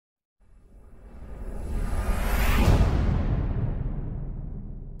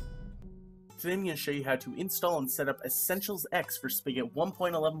Today I'm going to show you how to install and set up EssentialsX for Spigot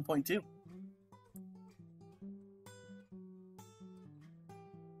 1.11.2.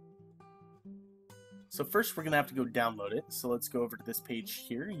 So first we're going to have to go download it, so let's go over to this page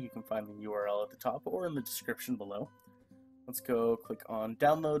here. You can find the URL at the top or in the description below. Let's go click on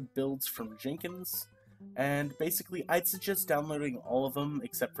Download Builds from Jenkins, and basically I'd suggest downloading all of them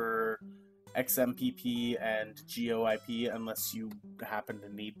except for XMPP and GeoIP unless you happen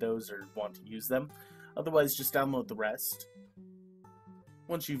to need those or want to use them. Otherwise, just download the rest.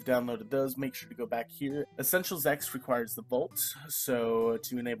 Once you've downloaded those, make sure to go back here. EssentialsX requires the Vault, so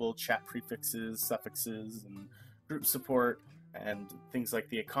to enable chat prefixes, suffixes, and group support, and things like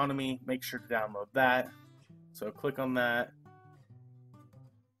the economy, make sure to download that. So click on that.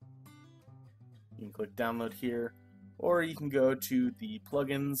 You can click download here, or you can go to the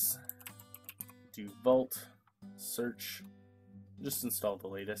plugins, do Vault, search, just install the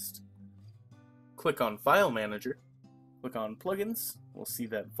latest. Click on File Manager, click on Plugins. We'll see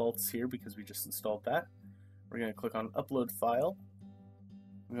that Vault's here because we just installed that. We're going to click on Upload File.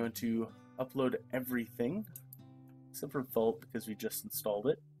 I'm going to upload everything except for Vault because we just installed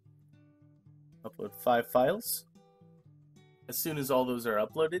it. Upload 5 files. As soon as all those are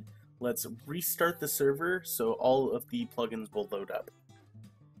uploaded, let's restart the server so all of the plugins will load up.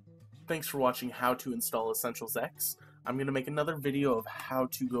 Thanks for watching how to install EssentialsX. I'm going to make another video of how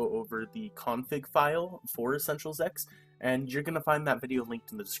to go over the config file for EssentialsX, and you're going to find that video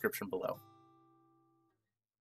linked in the description below.